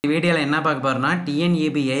இந்த வீடியோவில் என்ன பார்க்க போகிறோம்னா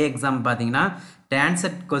TNEB A எக்ஸாம் பார்த்தீங்கன்னா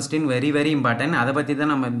Tancet கொஸ்டின் வெரி இம்பார்ட்டன்ட். அதை பற்றி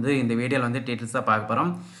தான் நம்ம இந்த வீடியோவில் டீட்டெயில்ஸாக பார்க்க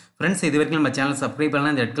போகிறோம். ஃப்ரெண்ட்ஸ், இது வரைக்கும் நம்ம சேனல் சப்ஸ்கிரைப்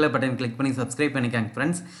பண்ணலாம், இந்த ரெட் கலர் பட்டன் கிளிக் பண்ணி சப்ஸ்கிரைப் பண்ணிக்காங்க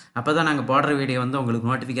ஃப்ரெண்ட்ஸ். அப்போ தான் நாங்கள் போடுற வீடியோ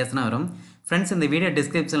உங்களுக்கு நோட்டிஃபிகேஷனாக வரும். ஃப்ரெண்ட்ஸ், இந்த வீடியோ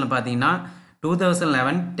டிஸ்கிரிப்ஷனில் பார்த்தீங்கன்னா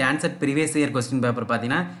 2011 Tancet previous year question paper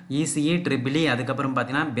பார்த்தீங்கன்னா ECE EEE, அதுக்கப்புறம்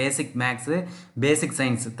பார்த்தீங்கன்னா பேசிக் மேக்ஸு, பேசிக்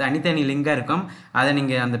சயின்ஸ் தனித்தனி லிங்காக இருக்கும். அதை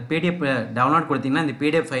நீங்கள் அந்த பிடிஎஃப் டவுன்லோட் கொடுத்தீங்கன்னா இந்த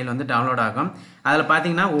பிடிஎஃப் ஃபைல் டவுன்லோட் ஆகும். அதில்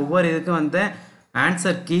பார்த்தீங்கன்னா ஒவ்வொரு இதுக்கும்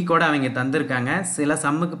ஆன்சர் கீ கூட அவங்க தந்திருக்காங்க. சில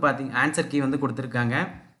சம்முக்கு ஆன்சர் கீ கொடுத்துருக்காங்க,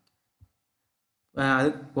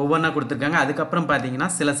 அது ஒவ்வொன்றா கொடுத்துருக்காங்க. அதுக்கப்புறம் பார்த்தீங்கன்னா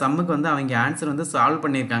சில சம்முக்கு அவங்க ஆன்சர் சால்வ்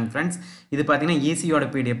பண்ணியிருக்காங்க ஃப்ரெண்ட்ஸ். இது பார்த்தீங்கன்னா ECEயோட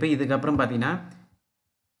பிடிஎஃப். இதுக்கப்புறம் பார்த்தீங்கன்னா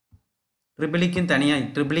ட்ரிபிளிக்கும் தனியாக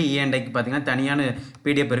EEE EEக்கு பார்த்தீங்கன்னா தனியான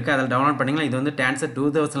பிடிஎஃப் இருக்குது, அதில் டவுன்லோட் பண்ணிங்கன்னா இது Tancet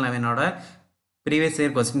 2011ஓட previous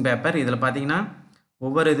year question paper. இதில் பார்த்தீங்கன்னா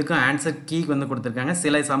ஒவ்வொரு இதுக்கும் ஆன்சர் கீ கொடுத்துருக்காங்க,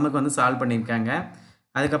 சில சம்முக்கு சால்வ் பண்ணியிருக்காங்க.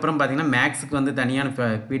 அதுக்கப்புறம் பார்த்தீங்கன்னா மேக்ஸுக்கு தனியான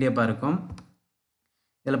பிடிஎஃபாக இருக்கும்.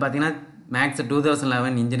 இதில் பார்த்தீங்கன்னா மேக்ஸ்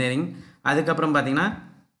 2011 இன்ஜினியரிங், அதுக்கப்புறம் பார்த்தீங்கன்னா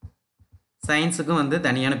சயின்ஸுக்கும்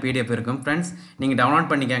தனியான பிடிஎஃப் இருக்கும் ஃப்ரெண்ட்ஸ். நீங்கள்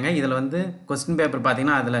டவுன்லோட் பண்ணிக்காங்க. இதில் கொஸ்டின் பேப்பர்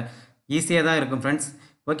பார்த்தீங்கன்னா அதில் ஈஸியாக தான் இருக்கும் ஃப்ரெண்ட்ஸ்.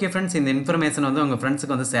 ஓகே ஃப்ரெண்ட்ஸ், இந்த இன்ஃபர்மேஷன் உங்கள்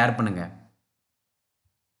ஃப்ரெண்ட்ஸுக்கு ஷேர் பண்ணுங்கள்.